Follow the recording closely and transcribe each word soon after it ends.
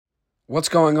What's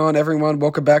going on, everyone?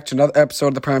 Welcome back to another episode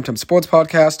of the Primetime Sports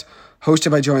Podcast, hosted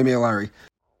by Joey Malari.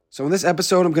 So in this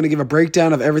episode, I'm going to give a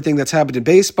breakdown of everything that's happened in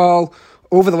baseball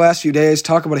over the last few days,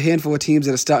 talk about a handful of teams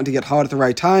that are starting to get hot at the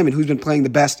right time and who's been playing the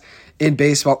best in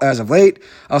baseball as of late.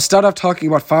 I'll start off talking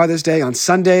about Father's Day. On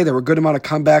Sunday, there were a good amount of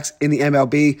comebacks in the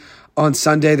MLB. On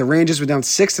Sunday, the Rangers were down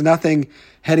 6-0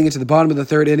 heading into the bottom of the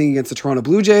third inning against the Toronto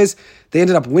Blue Jays. They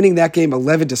ended up winning that game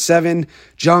 11-7.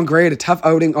 John Gray had a tough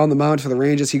outing on the mound for the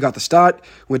Rangers. He got the start,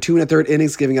 went 2 1/3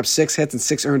 innings, giving up 6 hits and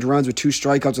 6 earned runs with 2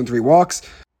 strikeouts and 3 walks.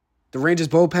 The Rangers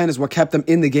bullpen is what kept them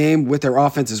in the game with their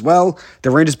offense as well. The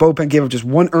Rangers bullpen gave up just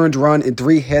 1 earned run and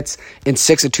 3 hits in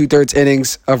 6 2/3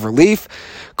 innings of relief.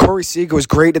 Corey Seager was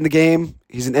great in the game.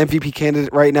 He's an MVP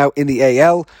candidate right now in the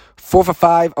AL. 4 for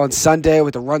 5 on Sunday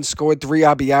with a run scored, 3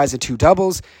 RBIs and 2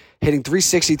 doubles, hitting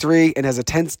 .363 and has a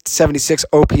 1076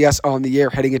 OPS on the year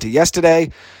heading into yesterday.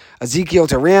 Ezekiel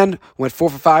Duran went 4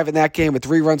 for 5 in that game with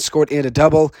 3 runs scored and a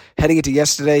double. Heading into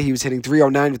yesterday, he was hitting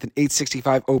 .309 with an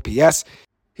 865 OPS.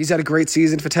 He's had a great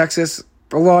season for Texas.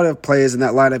 A lot of players in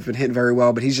that lineup have been hitting very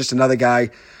well, but he's just another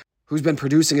guy who's been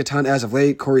producing a ton as of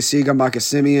late. Corey Seager,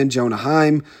 Marcus Semien, Jonah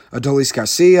Heim, Adolis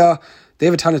Garcia. They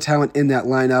have a ton of talent in that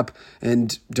lineup,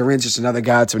 and Duran's just another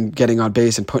guy that's been getting on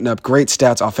base and putting up great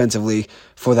stats offensively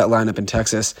for that lineup in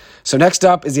Texas. So next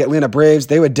up is the Atlanta Braves.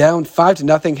 They were down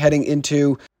 5-0 heading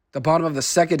into the bottom of the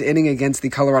second inning against the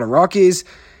Colorado Rockies.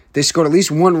 They scored at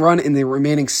least 1 run in the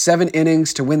remaining 7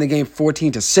 innings to win the game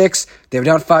 14-6. They were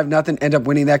down 5-0, end up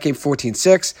winning that game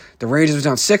 14-6. The Rangers were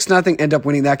down 6-0, end up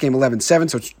winning that game 11-7.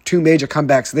 So it's 2 major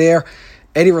comebacks there.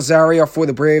 Eddie Rosario for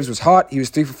the Braves was hot. He was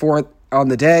 3 for 4 on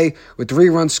the day with 3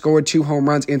 runs scored, 2 home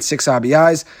runs, and 6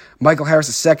 RBIs. Michael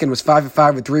Harris II was 5 for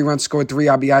 5 with 3 runs scored, 3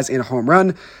 RBIs, and a home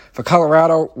run. For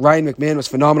Colorado, Ryan McMahon was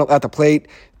phenomenal at the plate,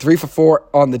 3 for 4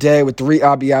 on the day with 3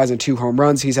 RBIs and 2 home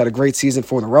runs. He's had a great season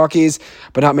for the Rockies,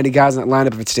 but not many guys in that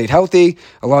lineup have stayed healthy.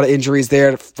 A lot of injuries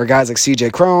there for guys like C.J.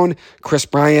 Cron, Chris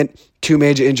Bryant, 2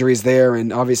 major injuries there,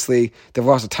 and obviously they've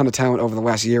lost a ton of talent over the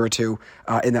last year or two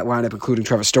in that lineup, including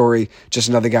Trevor Story, just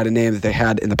another guy to name that they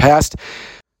had in the past.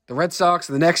 The Red Sox,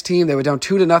 the next team, they were down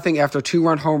 2-0 after a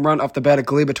 2-run home run off the bat of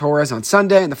Gleyber Torres on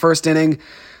Sunday in the first inning.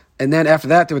 And then after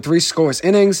that, there were 3 scoreless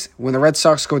innings. When the Red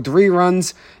Sox scored 3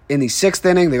 runs in the 6th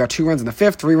inning, they got 2 runs in the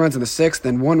 5th, 3 runs in the 6th,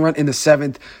 then 1 run in the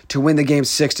 7th to win the game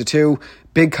 6-2.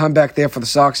 Big comeback there for the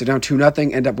Sox. They're down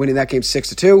 2-0, end up winning that game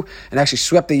 6-2, and actually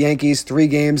swept the Yankees 3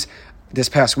 games this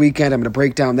past weekend. I'm going to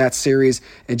break down that series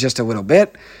in just a little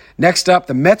bit. Next up,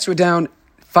 the Mets were down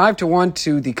 5-1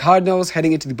 to the Cardinals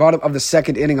heading into the bottom of the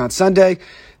second inning on Sunday.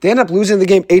 They ended up losing the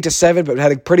game 8-7, but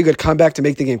had a pretty good comeback to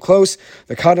make the game close.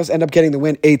 The Cardinals end up getting the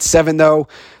win 8-7, though.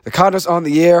 The Cardinals on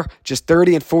the year, just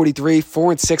 30-43,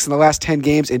 4-6 in the last 10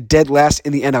 games, and dead last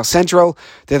in the NL Central.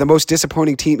 They're the most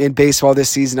disappointing team in baseball this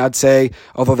season, I'd say,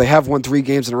 although they have won 3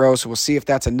 games in a row, so we'll see if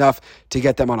that's enough to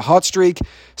get them on a hot streak.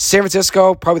 San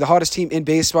Francisco, probably the hottest team in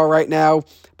baseball right now,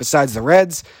 besides the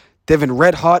Reds. They've been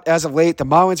red hot as of late. The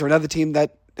Marlins are another team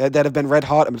that have been red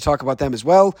hot. I'm going to talk about them as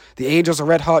well. The Angels are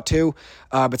red hot too.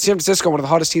 But San Francisco, one of the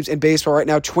hottest teams in baseball right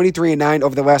now, 23-9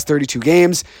 over the last 32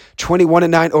 games,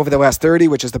 21-9 over the last 30,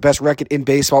 which is the best record in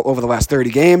baseball over the last 30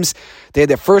 games. They had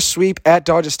their first sweep at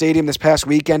Dodger Stadium this past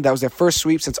weekend. That was their first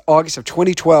sweep since August of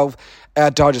 2012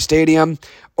 at Dodger Stadium.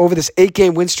 Over this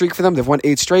 8-game win streak for them, they've won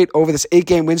 8 straight. Over this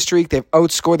 8-game win streak, they've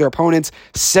outscored their opponents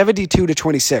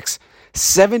 72-26.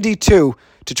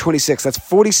 72-26. That's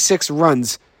 46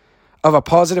 runs of a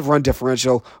positive run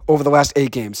differential over the last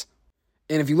 8 games.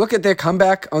 And if you look at their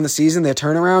comeback on the season, their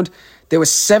turnaround, there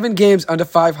was 7 games under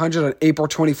 500 on April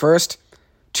 21st.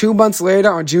 2 months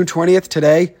later, on June 20th,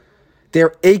 today,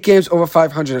 they're 8 games over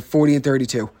 500 at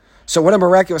 40-32. So what a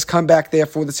miraculous comeback there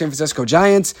for the San Francisco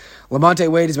Giants. Lamonte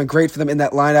Wade has been great for them in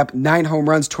that lineup. 9 home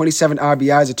runs, 27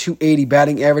 RBIs, a .280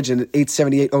 batting average, and an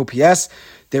 .878 OPS.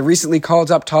 They recently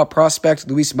called up top prospect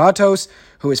Luis Matos,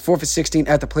 who is 4 for 16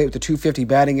 at the plate with a .250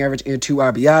 batting average and 2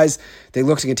 RBIs. They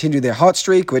look to continue their hot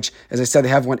streak, which, as I said, they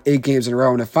have won 8 games in a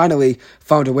row and have finally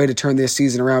found a way to turn their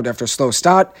season around after a slow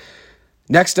start.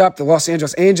 Next up, the Los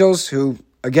Angeles Angels, who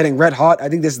are getting red hot. I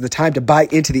think this is the time to buy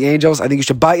into the Angels. I think you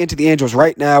should buy into the Angels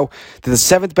right now. They're the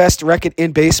 7th best record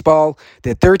in baseball.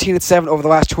 They're 13-7 over the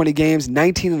last 20 games,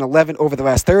 19-11 over the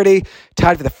last 30,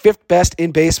 tied for the 5th best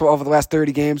in baseball over the last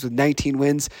 30 games with 19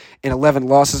 wins and 11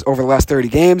 losses over the last 30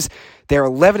 games. They're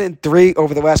 11-3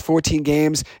 over the last 14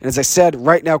 games. And as I said,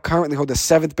 right now currently hold the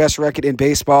 7th best record in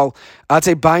baseball. I'd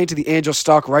say buy into the Angels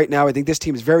stock right now. I think this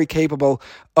team is very capable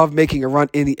of making a run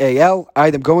in the AL. I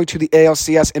am going to the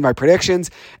ALCS in my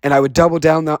predictions, and I would double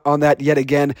down on that yet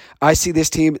again. I see this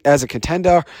team as a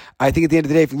contender. I think at the end of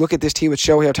the day, if you look at this team with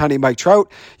Shohei Ohtani and Mike Trout,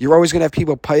 you're always going to have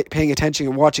people paying attention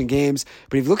and watching games.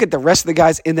 But if you look at the rest of the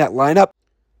guys in that lineup,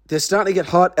 they're starting to get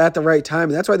hot at the right time,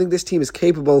 and that's why I think this team is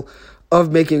capable of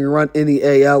making a run in the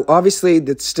AL. Obviously,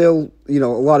 that's still, a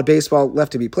lot of baseball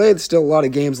left to be played. There's still a lot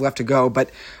of games left to go, but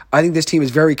I think this team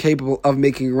is very capable of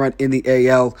making a run in the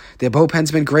AL. Their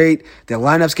bullpen's been great. Their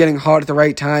lineup's getting hot at the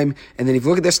right time. And then if you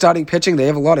look at their starting pitching, they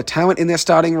have a lot of talent in their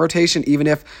starting rotation, even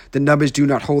if the numbers do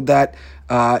not hold that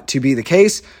to be the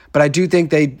case. But I do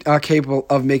think they are capable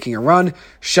of making a run.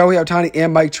 Shohei Ohtani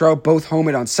and Mike Trout both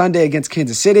homered on Sunday against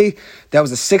Kansas City. That was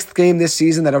the 6th game this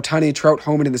season that Ohtani and Trout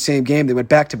homered in the same game. They went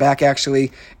back-to-back,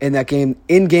 actually, in that game.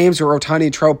 In games where Ohtani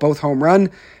and Trout both home run,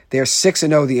 they're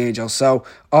 6-0, the Angels. So,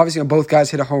 obviously, when both guys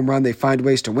hit a home run, they find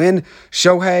ways to win.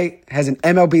 Shohei has an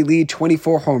MLB lead,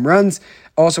 24 home runs,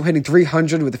 also hitting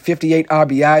 300 with a 58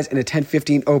 RBIs and a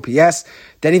 10.15 OPS.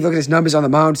 Then you look at his numbers on the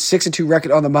mound, 6-2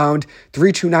 record on the mound,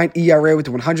 3.29 ERA with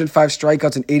 105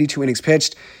 strikeouts and 82 innings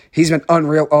pitched. He's been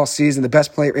unreal all season, the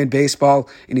best player in baseball,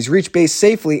 and he's reached base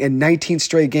safely in 19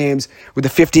 straight games with a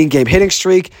 15-game hitting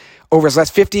streak. Over his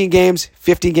last 15 games,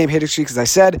 15-game hitting streak, as I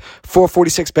said,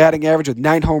 446 batting average with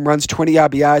 9 home runs, 20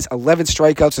 RBIs, 11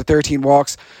 strikeouts to 13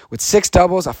 walks, with 6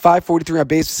 doubles, a 543 on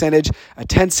base percentage, a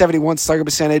 1071 slugging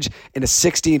percentage, and a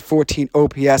 1614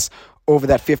 OPS over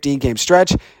that 15-game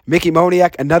stretch. Mickey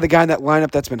Moniak, another guy in that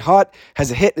lineup that's been hot,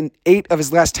 has a hit in 8 of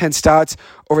his last 10 starts.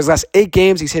 Over his last 8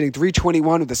 games, he's hitting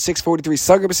 321 with a 643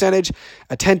 slugging percentage,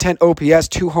 a 1010 OPS,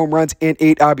 2 home runs, and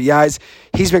 8 RBIs.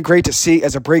 He's been great to see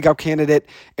as a breakout candidate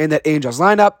in that Angels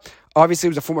lineup. Obviously, he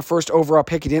was a former first overall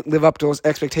pick. He didn't live up to those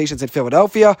expectations in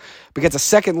Philadelphia, but gets a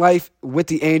second life with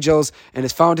the Angels and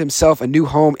has found himself a new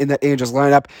home in that Angels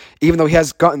lineup. Even though he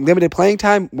has gotten limited playing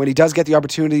time, when he does get the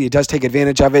opportunity, he does take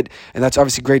advantage of it, and that's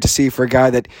obviously great to see for a guy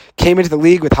that came into the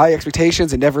league with high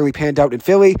expectations and never really panned out in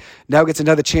Philly. Now gets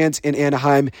another chance in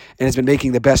Anaheim and has been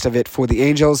making the best of it for the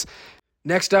Angels.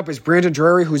 Next up is Brandon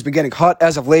Drury, who's been getting hot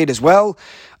as of late as well.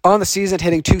 On the season,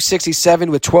 hitting .267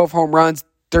 with 12 home runs,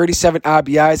 37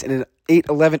 RBIs, and an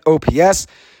 811 OPS.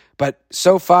 But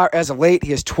so far, as of late,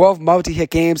 he has 12 multi-hit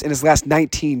games in his last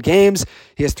 19 games.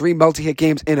 He has 3 multi-hit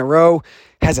games in a row.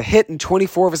 Has a hit in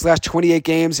 24 of his last 28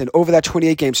 games. And over that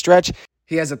 28-game stretch,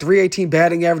 he has a .318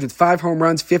 batting average with 5 home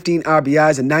runs, 15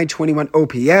 RBIs, and 921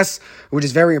 OPS, which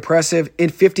is very impressive. In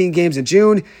 15 games in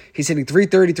June, he's hitting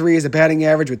 .333 as a batting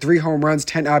average with 3 home runs,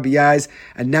 10 RBIs,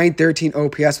 and 913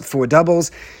 OPS with 4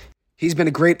 doubles. He's been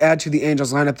a great add to the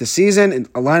Angels lineup this season, and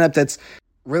a lineup that's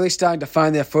really starting to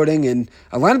find their footing, and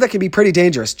a lineup that can be pretty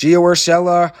dangerous. Gio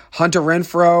Urshela, Hunter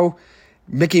Renfroe,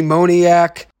 Mickey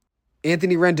Moniak,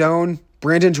 Anthony Rendon,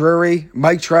 Brandon Drury,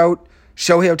 Mike Trout,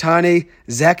 Shohei Ohtani,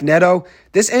 Zach Neto.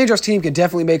 This Angels team can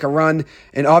definitely make a run,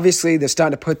 and obviously they're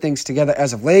starting to put things together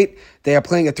as of late. They are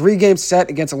playing a 3-game set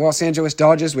against the Los Angeles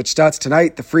Dodgers, which starts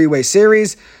tonight, the Freeway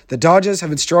Series. The Dodgers have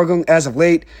been struggling as of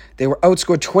late. They were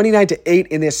outscored 29-8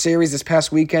 in their series this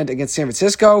past weekend against San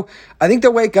Francisco. I think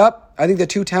they'll wake up. I think they're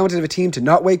too talented of a team to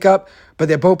not wake up, but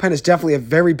their bullpen is definitely a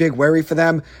very big worry for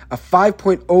them. A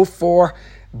 5.04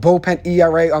 bullpen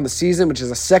ERA on the season, which is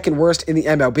the second worst in the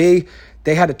MLB.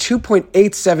 They had a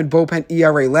 2.87 bullpen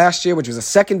ERA last year, which was the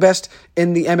second best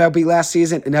in the MLB last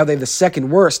season, and now they have the second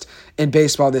worst in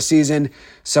baseball this season.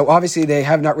 So obviously they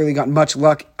have not really gotten much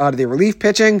luck out of their relief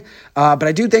pitching, but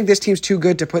I do think this team's too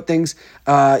good to put things,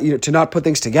 to not put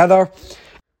things together.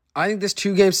 I think this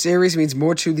 2-game series means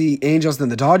more to the Angels than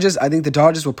the Dodgers. I think the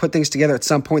Dodgers will put things together at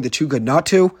some point. They're too good not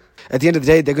to. At the end of the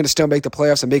day, they're going to still make the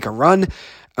playoffs and make a run.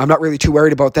 I'm not really too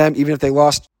worried about them. Even if they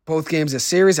lost both games this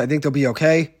series, I think they'll be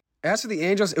okay. As for the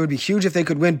Angels, it would be huge if they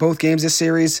could win both games this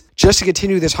series just to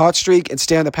continue this hot streak and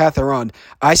stay on the path they're on.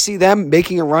 I see them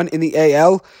making a run in the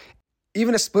AL.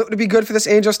 Even a split would be good for this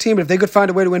Angels team, but if they could find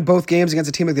a way to win both games against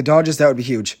a team like the Dodgers, that would be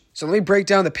huge. So let me break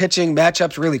down the pitching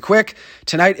matchups really quick.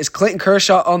 Tonight is Clayton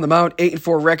Kershaw on the mound,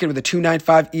 8-4 record with a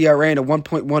 2.95 ERA and a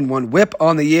 1.11 whip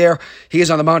on the year. He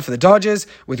is on the mound for the Dodgers,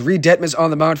 with Reed Detmers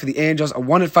on the mound for the Angels, a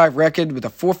 1-5 record with a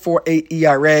 4.48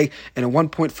 ERA and a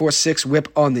 1.46 whip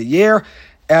on the year.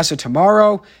 As for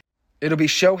tomorrow, it'll be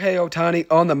Shohei Ohtani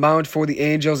on the mound for the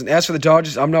Angels. And as for the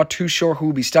Dodgers, I'm not too sure who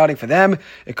will be starting for them.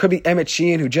 It could be Emmett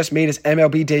Sheehan, who just made his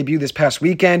MLB debut this past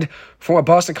weekend, former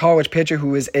Boston College pitcher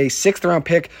who is a 6th-round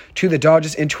pick to the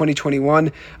Dodgers in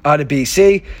 2021 out of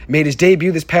BC. Made his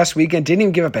debut this past weekend, didn't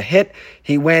even give up a hit.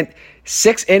 He went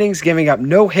 6 innings, giving up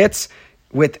no hits,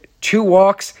 with 2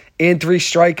 walks and 3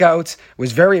 strikeouts.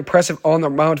 Was very impressive on the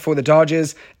mound for the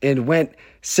Dodgers and went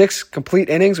 6 complete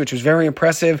innings, which was very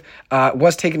impressive.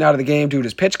 Was taken out of the game due to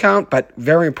his pitch count, but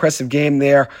very impressive game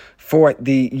there for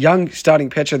the young starting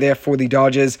pitcher there for the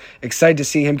Dodgers. Excited to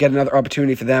see him get another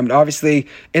opportunity for them. And obviously,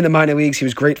 in the minor leagues, he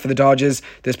was great for the Dodgers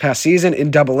this past season.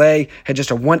 In Double-A, had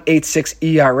just a 1.86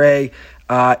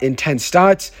 ERA in 10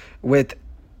 starts with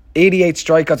 88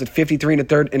 strikeouts at 53 and a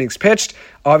third innings pitched.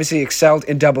 Obviously excelled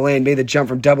in Double-A and made the jump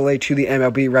from Double-A to the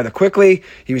MLB rather quickly.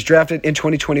 He was drafted in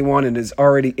 2021 and is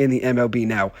already in the MLB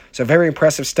now. So very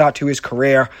impressive start to his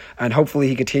career, and hopefully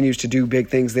he continues to do big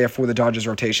things there for the Dodgers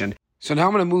rotation. So now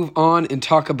I'm going to move on and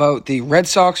talk about the Red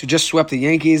Sox, who just swept the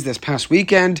Yankees this past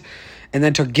weekend and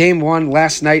then took Game 1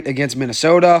 last night against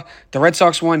Minnesota. The Red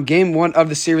Sox won Game 1 of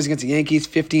the series against the Yankees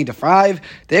 15-5.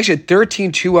 They actually had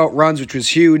 13 two-out runs, which was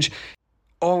huge.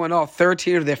 All in all,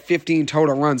 13 of their 15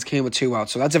 total runs came with 2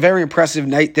 outs. So that's a very impressive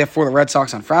night there for the Red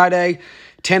Sox on Friday.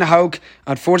 Tanner Houck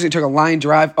unfortunately took a line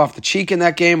drive off the cheek in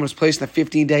that game and was placed in the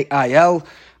 15-day IL.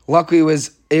 Luckily, he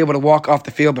was able to walk off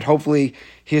the field, but hopefully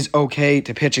he's okay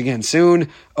to pitch again soon.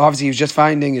 Obviously, he was just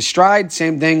finding his stride.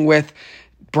 Same thing with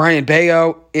Brian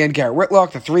Bayo and Garrett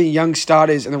Whitlock. The 3 young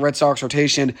starters in the Red Sox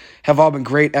rotation have all been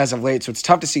great as of late, so it's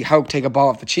tough to see Houck take a ball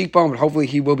off the cheekbone, but hopefully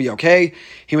he will be okay.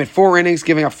 He went 4 innings,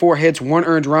 giving up 4 hits, 1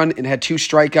 earned run, and had 2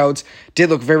 strikeouts.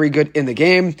 Did look very good in the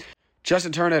game.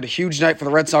 Justin Turner had a huge night for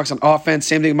the Red Sox on offense.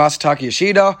 Same thing with Masataka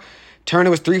Yoshida.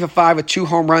 Turner was 3 for 5 with 2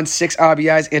 home runs, 6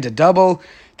 RBIs, and a double.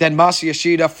 Then Masa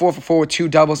Yoshida, 4 for 4 with 2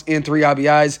 doubles and 3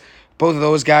 RBIs. Both of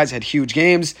those guys had huge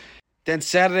games. Then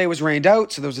Saturday was rained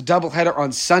out, so there was a doubleheader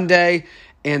on Sunday,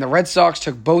 and the Red Sox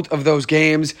took both of those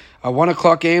games. A 1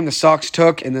 o'clock game the Sox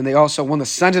took, and then they also won the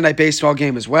Sunday Night Baseball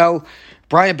game as well.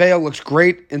 Brian Bayo looked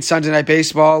great in Sunday Night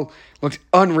Baseball. Looked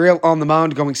unreal on the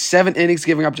mound, going 7 innings,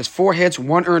 giving up just 4 hits,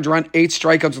 1 earned run, 8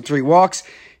 strikeouts, and 3 walks.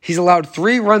 He's allowed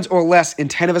 3 runs or less in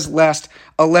 10 of his last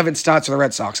 11 starts for the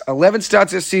Red Sox. 11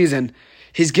 starts this season,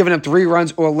 he's given up 3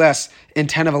 runs or less in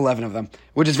 10 of 11 of them,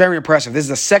 which is very impressive. This is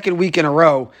the second week in a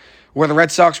row where the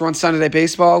Red Sox were on Sunday Night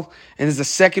Baseball, and this is the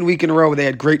second week in a row where they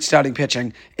had great starting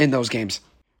pitching in those games.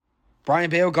 Brian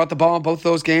Bayo got the ball in both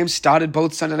those games, started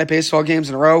both Sunday Night Baseball games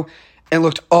in a row, and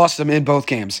looked awesome in both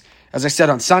games. As I said,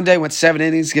 on Sunday, went 7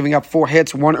 innings, giving up 4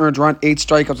 hits, 1 earned run, 8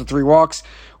 strikeouts, and 3 walks,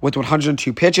 with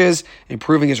 102 pitches,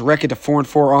 improving his record to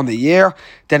 4-4 on the year.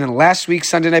 Then in last week's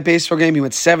Sunday Night Baseball game, he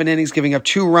went 7 innings, giving up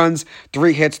 2 runs,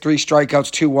 3 hits, 3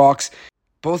 strikeouts, 2 walks.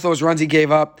 Both those runs he gave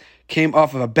up came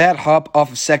off of a bad hop off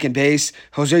of second base.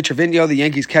 Jose Trevino, the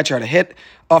Yankees catcher, had a hit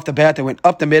off the bat that went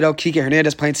up the middle. Kike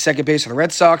Hernandez, playing second base for the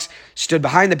Red Sox, stood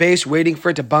behind the base waiting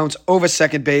for it to bounce over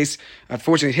second base.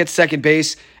 Unfortunately, it hit second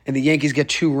base, and the Yankees get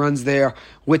 2 runs there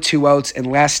with 2 outs in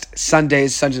last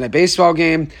Sunday's Sunday Night Baseball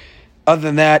game. Other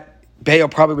than that, Bayo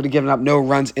probably would have given up no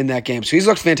runs in that game. So he's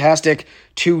looked fantastic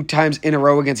 2 times in a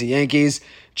row against the Yankees.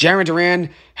 Jarren Duran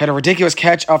had a ridiculous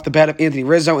catch off the bat of Anthony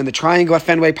Rizzo in the triangle at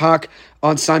Fenway Park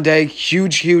on Sunday.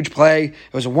 Huge play.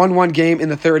 It was a 1-1 game in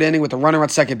the 3rd inning with a runner on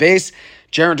second base.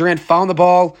 Jarren Duran found the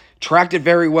ball, tracked it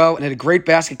very well, and had a great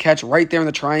basket catch right there in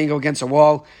the triangle against the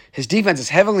wall. His defense has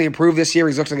heavily improved this year.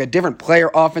 He looks like a different player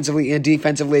offensively and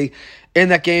defensively. In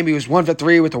that game, he was 1 for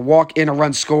 3 with a walk and a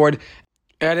run scored.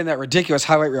 Add in that ridiculous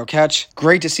highlight reel catch.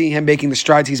 Great to see him making the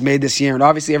strides he's made this year. And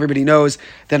obviously everybody knows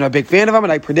that I'm a big fan of him,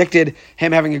 and I predicted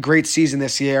him having a great season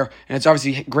this year. And it's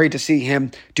obviously great to see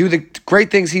him do the great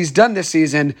things he's done this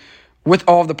season with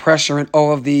all of the pressure and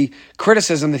all of the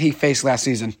criticism that he faced last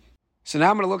season. So now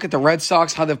I'm going to look at the Red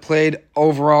Sox, how they've played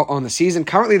overall on the season.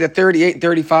 Currently, they're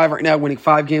 38-35 right now, winning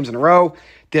 5 games in a row.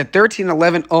 They're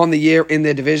 13-11 on the year in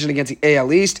their division against the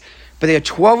AL East, but they are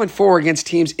 12-4 against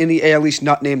teams in the AL East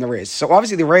not named the Rays. So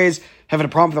obviously the Rays having a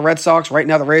problem with the Red Sox. Right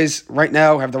now, the Rays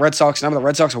have the Red Sox number. The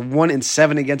Red Sox are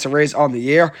 1-7 against the Rays on the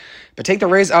year. But take the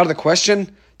Rays out of the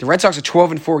question, the Red Sox are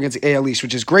 12-4 against the AL East,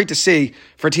 which is great to see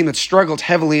for a team that struggled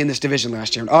heavily in this division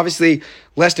last year. And obviously,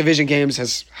 less division games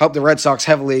has helped the Red Sox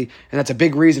heavily, and that's a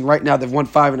big reason right now they've won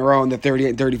 5 in a row and they're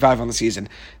 38-35 on the season.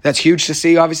 That's huge to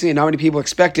see, obviously, and not many people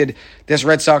expected this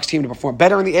Red Sox team to perform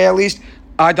better in the AL East.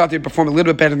 I thought they'd perform a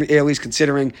little bit better in the AL East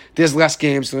considering there's less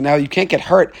games, so now you can't get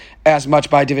hurt as much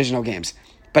by divisional games.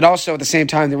 But also, at the same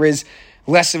time, there is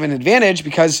less of an advantage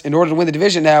because in order to win the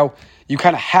division now, you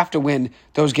kind of have to win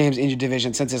those games in your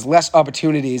division. Since there's less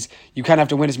opportunities, you kind of have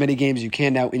to win as many games as you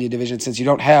can now in your division since you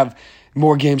don't have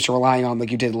more games to rely on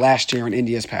like you did last year and in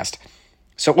years past.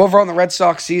 So overall in the Red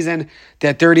Sox season,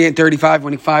 they're 38-35,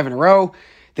 winning 5 in a row.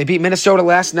 They beat Minnesota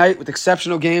last night with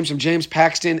exceptional games from James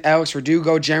Paxton, Alex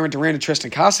Verdugo, Jarren, Duran, and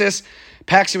Triston Casas.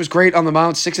 Paxton was great on the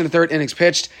mound, 6 1/3 innings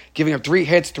pitched, giving up 3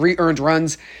 hits, 3 earned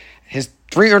runs. His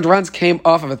 3 earned runs came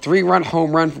off of a 3-run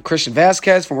home run from Christian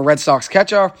Vasquez from a Red Sox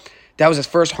catcher. That was his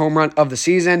first home run of the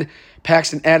season.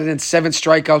 Paxton added in 7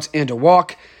 strikeouts and a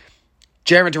walk.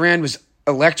 Jarren Duran was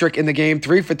electric in the game,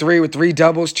 3 for 3 with 3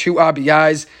 doubles, 2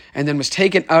 RBIs, and then was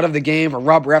taken out of the game for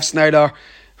Rob Refsnyder,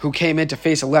 who came in to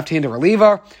face a left-handed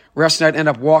reliever. Refsnyder ended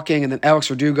up walking, and then Alex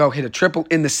Verdugo hit a triple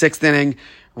in the 6th inning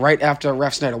right after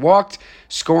Refsnyder walked,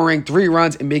 scoring 3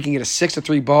 runs and making it a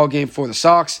 6-3 ball game for the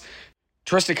Sox.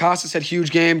 Triston Casas had a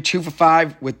huge game, 2 for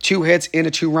 5 with 2 hits and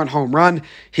a 2-run home run.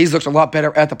 He's looked a lot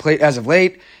better at the plate as of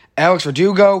late. Alex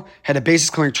Verdugo had a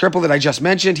bases-clearing triple that I just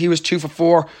mentioned. He was 2 for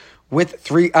 4 with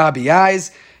 3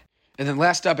 RBIs. And then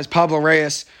last up is Pablo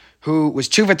Reyes, who was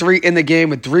 2 for 3 in the game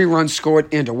with 3 runs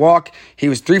scored and a walk. He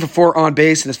was 3 for 4 on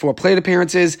base in his 4 plate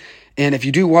appearances. And if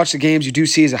you do watch the games, you do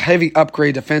see he's a heavy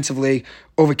upgrade defensively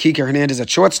over Kike Hernandez at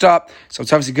shortstop. So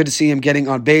it's obviously good to see him getting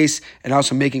on base and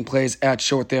also making plays at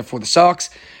short there for the Sox.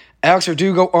 Alex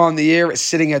Verdugo on the year is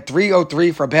sitting at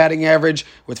 .303 for a batting average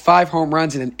with 5 home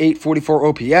runs and an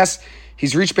 .844 OPS.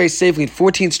 He's reached base safely in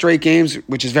 14 straight games,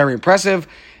 which is very impressive.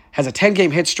 Has a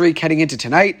 10-game hit streak heading into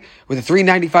tonight with a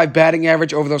 .395 batting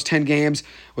average over those 10 games,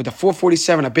 with a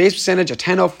 .447 on base percentage, a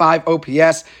 .1005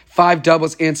 OPS, 5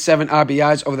 doubles, and 7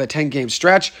 RBIs over the 10-game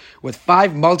stretch, with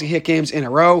 5 multi-hit games in a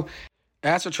row.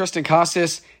 As for Triston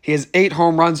Casas, he has 8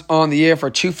 home runs on the year for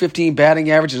a .215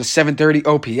 batting average and a .730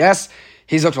 OPS.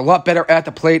 He's looked a lot better at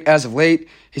the plate as of late.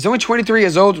 He's only 23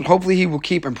 years old, and hopefully he will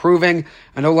keep improving.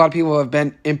 I know a lot of people have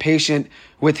been impatient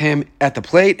with him at the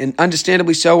plate, and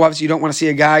understandably so. Obviously, you don't want to see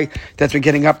a guy that's been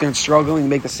getting up there and struggling and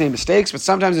make the same mistakes, but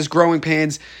sometimes there's growing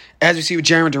pains. As we see with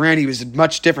Jarren Duran, he was a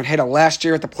much different hitter last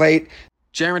year at the plate.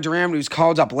 Jarren Duran, when he was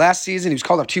called up last season, he was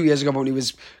called up 2 years ago, but when he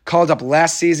was called up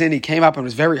last season, he came up and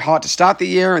was very hot to start the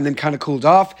year and then kind of cooled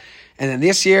off. And then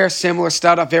this year, similar,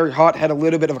 started off very hot, had a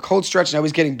little bit of a cold stretch, and now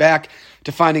he's getting back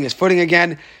to finding his footing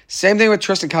again. Same thing with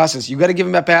Triston Casas. You got to give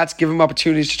him at-bats, give him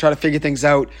opportunities to try to figure things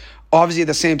out. Obviously, at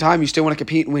the same time, you still want to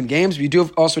compete and win games, but you do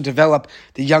also develop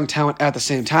the young talent at the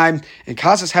same time. And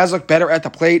Casas has looked better at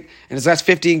the plate in his last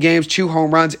 15 games, 2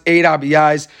 home runs, 8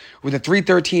 RBIs, with a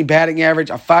 .313 batting average,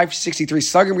 a .563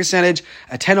 slugging percentage,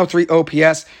 a .1003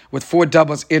 OPS, with 4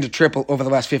 doubles and a triple over the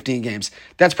last 15 games.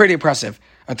 That's pretty impressive.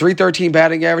 A .313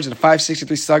 batting average and a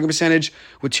 .563 slugging percentage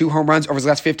with 2 home runs over his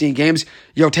last 15 games.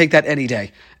 Take that any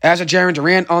day. As for Jarren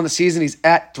Duran on the season, he's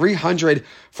at .300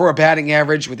 for a batting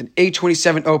average with an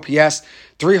 .827 OPS,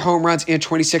 3 home runs, and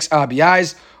 26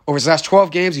 RBIs. Over his last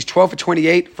 12 games, he's 12 for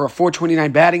 28 for a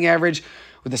 .429 batting average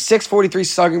with a .643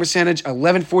 slugging percentage,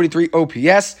 1143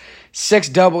 OPS, 6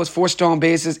 doubles, 4 stolen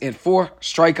bases, and 4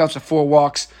 strikeouts and 4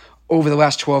 walks over the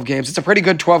last 12 games. It's a pretty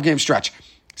good 12-game stretch.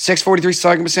 .643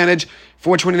 slugging percentage,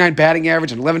 .429 batting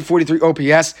average, and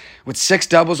 1143 OPS with 6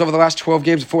 doubles over the last 12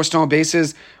 games and 4 stolen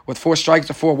bases with 4 strikes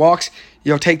and 4 walks.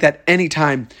 Take that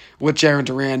anytime with Jarren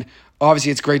Duran.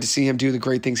 Obviously, it's great to see him do the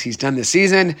great things he's done this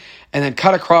season. And then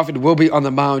Cutter Crawford will be on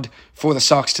the mound for the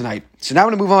Sox tonight. So now I'm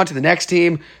going to move on to the next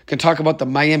team. Can talk about the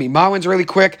Miami Marlins really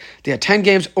quick. They had 10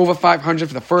 games over 500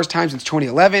 for the first time since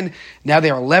 2011. Now they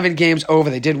are 11 games over.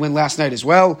 They did win last night as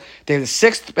well. They have the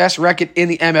 6th best record in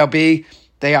the MLB.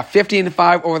 They are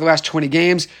 15-5 over the last 20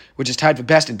 games, which is tied for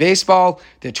best in baseball.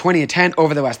 They're 20-10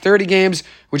 over the last 30 games,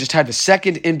 which is tied for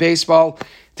second in baseball.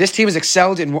 This team has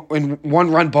excelled in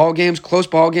one-run ball games, close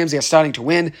ball games. They are starting to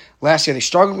win. Last year they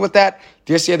struggled with that.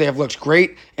 This year they have looked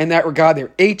great in that regard. They're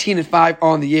 18-5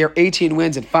 on the year, 18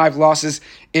 wins and 5 losses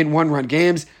in one-run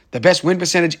games. The best win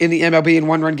percentage in the MLB in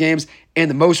one-run games and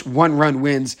the most one-run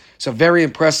wins. So very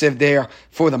impressive there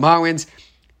for the Marlins.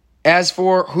 As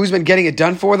for who's been getting it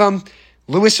done for them,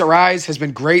 Luis Arraez has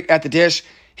been great at the dish.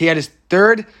 He had his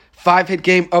 3rd 5-hit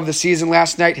game of the season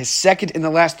last night, his 2nd in the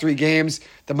last 3 games.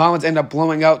 The Marlins end up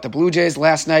blowing out the Blue Jays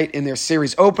last night in their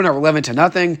series opener,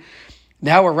 11-0.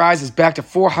 Now Arraez is back to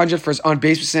 .400 for his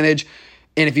on-base percentage.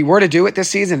 And if he were to do it this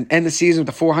season and end the season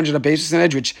with a .400 on-base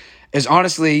percentage, which is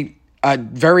honestly a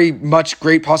very much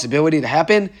great possibility to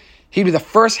happen, he'd be the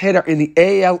first hitter in the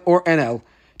AL or NL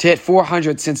to hit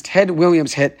 .400 since Ted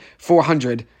Williams hit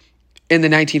 .400 in the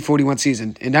 1941 season.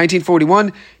 In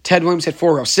 1941, Ted Williams hit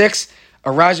 .406.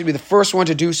 Arraez would be the first one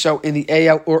to do so in the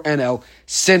AL or NL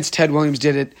since Ted Williams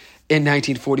did it in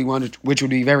 1941, which would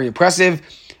be very impressive.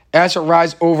 As for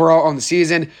Arraez overall on the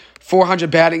season, .400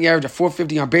 batting average, a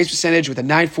 .450 on base percentage with a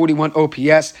 .941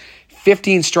 OPS,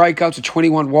 15 strikeouts with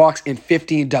 21 walks, and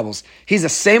 15 doubles. He's the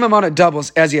same amount of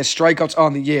doubles as he has strikeouts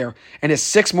on the year, and has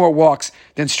 6 more walks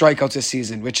than strikeouts this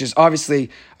season, which is obviously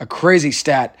a crazy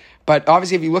stat. But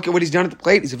obviously, if you look at what he's done at the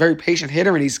plate, he's a very patient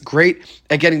hitter, and he's great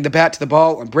at getting the bat to the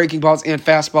ball on breaking balls and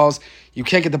fastballs. You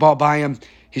can't get the ball by him.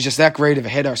 He's just that great of a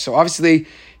hitter. So obviously,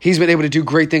 he's been able to do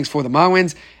great things for the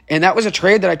Marlins. And that was a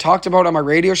trade that I talked about on my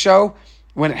radio show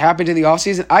when it happened in the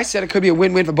offseason. I said it could be a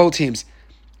win-win for both teams.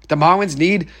 The Marlins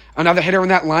need another hitter in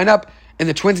that lineup, and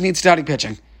the Twins need starting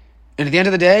pitching. And at the end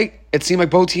of the day, it seemed like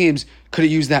both teams could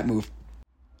have used that move.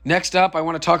 Next up, I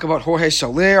want to talk about Jorge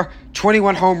Soler.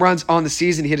 21 home runs on the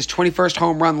season. He hit his 21st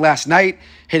home run last night,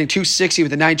 hitting .260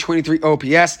 with a .923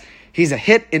 OPS. He's a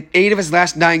hit in 8 of his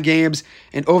last 9 games,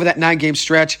 and over that 9-game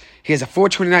stretch, he has a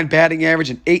 .429 batting average,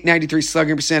 an .893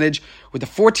 slugging percentage, with a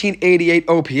 .1488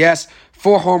 OPS,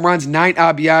 4 home runs, 9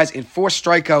 RBIs, and 4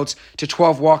 strikeouts to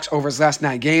 12 walks over his last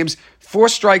 9 games. 4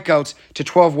 strikeouts to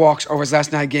 12 walks over his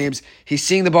last 9 games. He's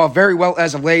seeing the ball very well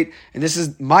as of late, and this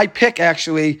is my pick,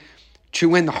 actually, to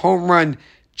win the home run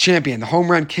champion, the home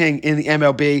run king in the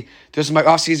MLB. This is my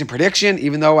offseason prediction,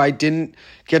 even though I didn't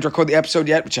get to record the episode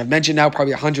yet, which I've mentioned now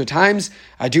probably 100 times.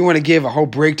 I do want to give a whole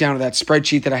breakdown of that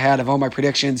spreadsheet that I had of all my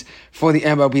predictions for the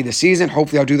MLB this season.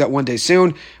 Hopefully I'll do that one day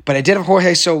soon. But I did have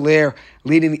Jorge Soler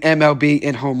leading the MLB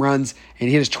in home runs, and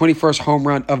he hit his 21st home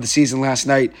run of the season last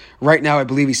night. Right now, I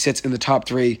believe he sits in the top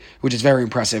 3, which is very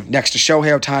impressive, next to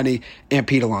Shohei Ohtani and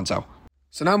Pete Alonso.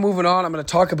 So now moving on, I'm going to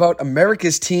talk about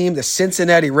America's team, the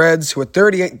Cincinnati Reds, who are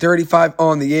 38-35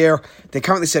 on the year. They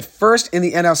currently sit first in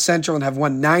the NL Central and have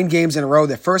won 9 games in a row.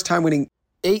 Their first time winning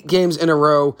 8 games in a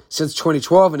row since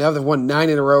 2012, and now they've won 9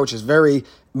 in a row, which is very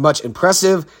much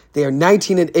impressive. They are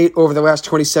 19-8 over the last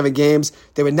 27 games.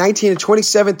 They were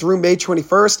 19-27 through May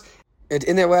 21st, and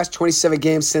in their last 27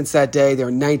 games since that day, they are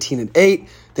 19-8.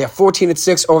 They are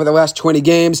 14-6 over the last 20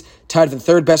 games, tied for the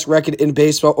third best record in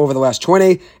baseball over the last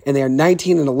 20, and they are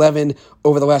 19-11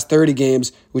 over the last 30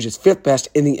 games, which is 5th best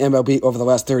in the MLB over the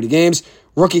last 30 games.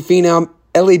 Rookie phenom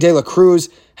Elly De La Cruz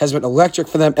has been electric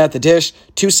for them at the dish.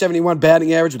 .271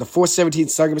 batting average with a .417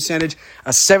 slugging percentage,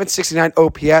 a .769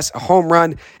 OPS, a home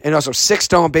run, and also 6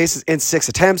 stolen bases in 6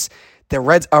 attempts. The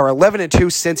Reds are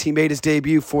 11-2 since he made his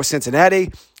debut for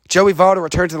Cincinnati. Joey Votto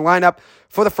returned to the lineup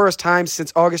for the first time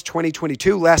since August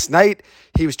 2022. Last night,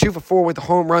 he was 2 for 4 with a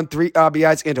home run, 3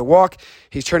 RBIs, and a walk.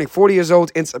 He's turning 40 years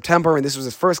old in September, and this was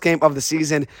his first game of the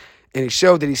season, and he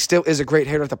showed that he still is a great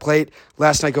hitter at the plate.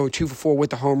 Last night, going 2 for 4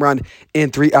 with the home run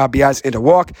and 3 RBIs and a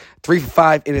walk. 3 for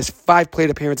 5 in his 5 plate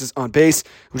appearances on base,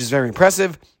 which is very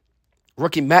impressive.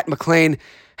 Rookie Matt McLain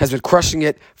has been crushing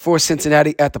it for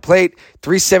Cincinnati at the plate.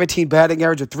 .317 batting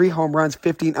average with 3 home runs,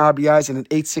 15 RBIs, and an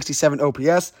 .867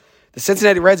 OPS. The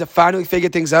Cincinnati Reds have finally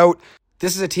figured things out.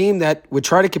 This is a team that would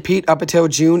try to compete up until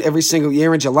June every single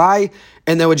year in July,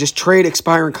 and they would just trade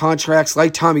expiring contracts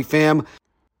like Tommy Pham,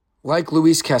 like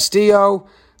Luis Castillo,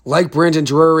 like Brandon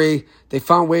Drury. They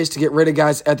found ways to get rid of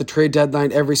guys at the trade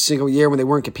deadline every single year when they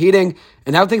weren't competing,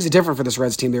 and now things are different for this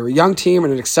Reds team. They're a young team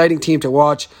and an exciting team to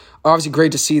watch. Obviously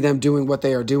great to see them doing what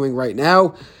they are doing right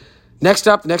now. Next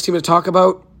up, the next team to talk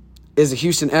about is the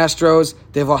Houston Astros.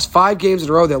 They've lost 5 games in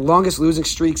a row, their longest losing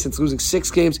streak since losing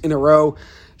 6 games in a row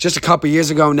just a couple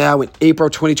years ago now in April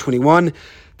 2021.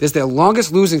 This is their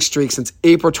longest losing streak since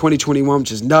April 2021,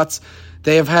 which is nuts.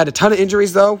 They have had a ton of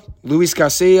injuries, though. Luis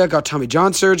Garcia got Tommy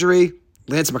John surgery.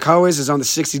 Lance McCullers is on the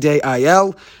 60-day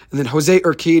IL. And then Jose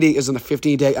Urquidy is on the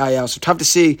 15-day IL. So tough to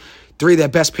see 3 of their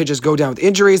best pitchers go down with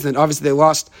injuries. And then obviously they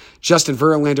lost Justin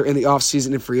Verlander in the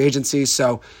offseason in free agency.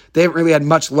 So they haven't really had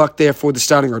much luck there for the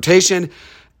starting rotation.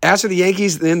 As for the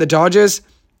Yankees and the Dodgers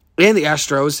and the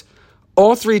Astros,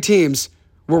 all 3 teams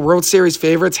were World Series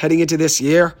favorites heading into this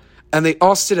year. And they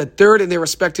all sit at 3rd in their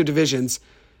respective divisions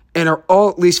and are all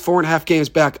at least 4.5 games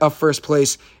back of first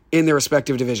place in their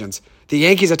respective divisions. The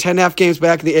Yankees are 10.5 games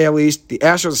back in the AL East. The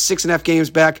Astros are 6.5 games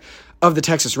back of the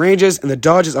Texas Rangers. And the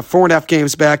Dodgers are 4.5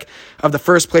 games back of the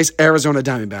first place Arizona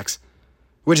Diamondbacks,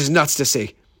 which is nuts to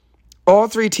see. All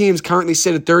 3 teams currently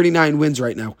sit at 39 wins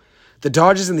right now. The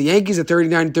Dodgers and the Yankees are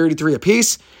 39-33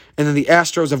 apiece. And then the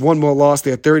Astros have 1 more loss.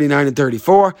 They are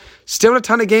 39-34. Still a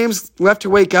ton of games left to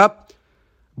wake up.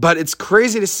 But it's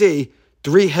crazy to see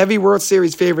 3 heavy World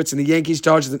Series favorites in the Yankees,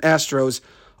 Dodgers, and Astros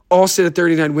all sit at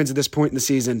 39 wins at this point in the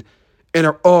season and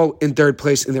are all in 3rd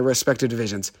place in their respective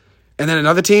divisions. And then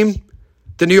another team,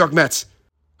 the New York Mets,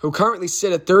 who currently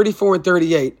sit at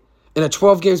 34-38 and are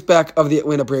 12 games back of the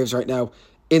Atlanta Braves right now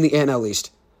in the NL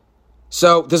East.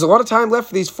 So there's a lot of time left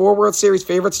for these 4 World Series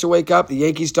favorites to wake up, the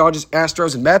Yankees, Dodgers,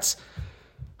 Astros, and Mets.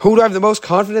 Who do I have the most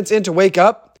confidence in to wake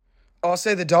up? I'll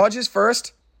say the Dodgers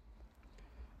first,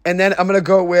 and then I'm going to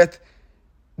go with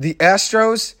the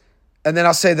Astros, and then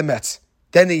I'll say the Mets,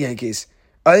 then the Yankees.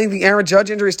 I think the Aaron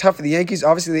Judge injury is tough for the Yankees.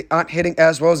 Obviously, they aren't hitting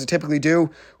as well as they typically do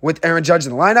with Aaron Judge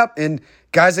in the lineup, and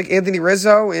guys like Anthony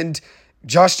Rizzo and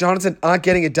Josh Johnson aren't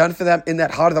getting it done for them in that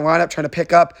heart of the lineup, trying to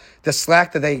pick up the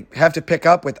slack that they have to pick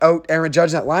up without Aaron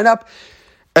Judge in that lineup.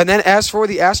 And then as for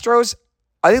the Astros,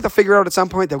 I think they'll figure it out at some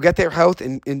point. They'll get their health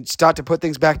and start to put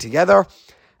things back together.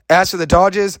 As for the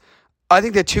Dodgers, I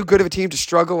think they're too good of a team to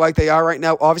struggle like they are right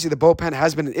now. Obviously, the bullpen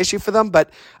has been an issue for them, but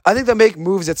I think they'll make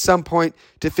moves at some point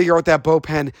to figure out that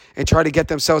bullpen and try to get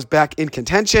themselves back in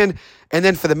contention. And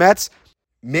then for the Mets,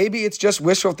 maybe it's just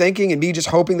wishful thinking and me just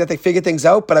hoping that they figure things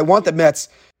out, but I want the Mets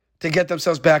to get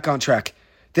themselves back on track.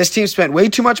 This team spent way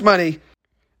too much money,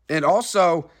 and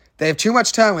also they have too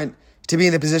much talent to be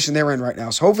in the position they're in right now.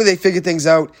 So hopefully they figure things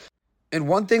out. And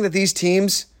one thing that these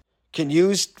teams can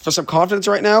use for some confidence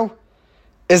right now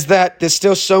is that there's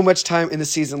still so much time in the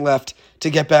season left to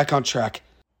get back on track.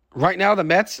 Right now, the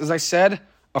Mets, as I said,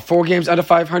 are 4 games under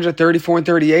 500,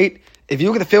 34-38. If you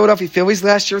look at the Philadelphia Phillies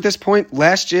last year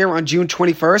on June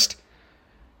 21st,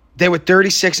 they were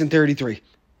 36-33.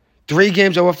 3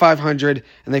 games over 500,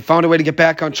 and they found a way to get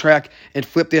back on track and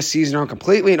flip their season around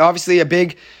completely. And obviously, a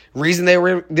big reason they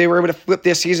were able to flip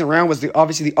their season around was the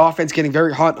offense getting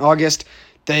very hot in August.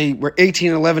 They were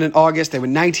 18-11 in August. They were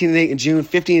 19-8 in June,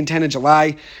 15-10 in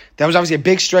July. That was obviously a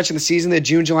big stretch in the season there,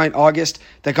 June, July, and August,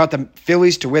 that got the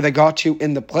Phillies to where they got to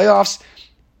in the playoffs.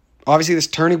 Obviously, this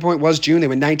turning point was June. They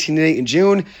were 19-8 in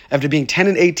June after being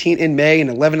 10-18 in May and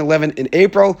 11-11 in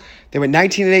April. They were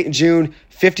 19-8 in June,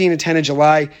 15-10 in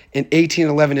July, and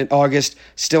 18-11 in August.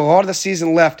 Still a lot of the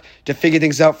season left to figure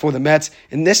things out for the Mets.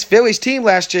 And this Phillies team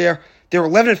last year, they were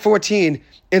 11-14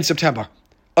 in September.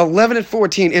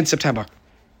 11-14 in September.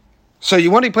 So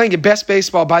you want to be playing your best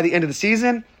baseball by the end of the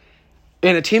season.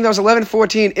 And a team that was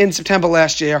 11-14 in September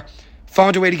last year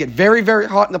found a way to get very, very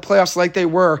hot in the playoffs like they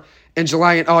were in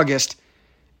July and August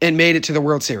and made it to the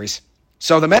World Series.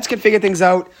 So the Mets can figure things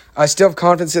out. I still have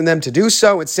confidence in them to do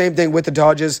so. It's same thing with the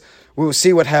Dodgers. We will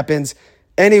see what happens.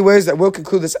 Anyways, that will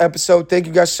conclude this episode. Thank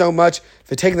you guys so much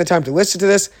for taking the time to listen to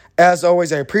this. As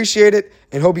always, I appreciate it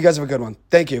and hope you guys have a good one.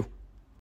 Thank you.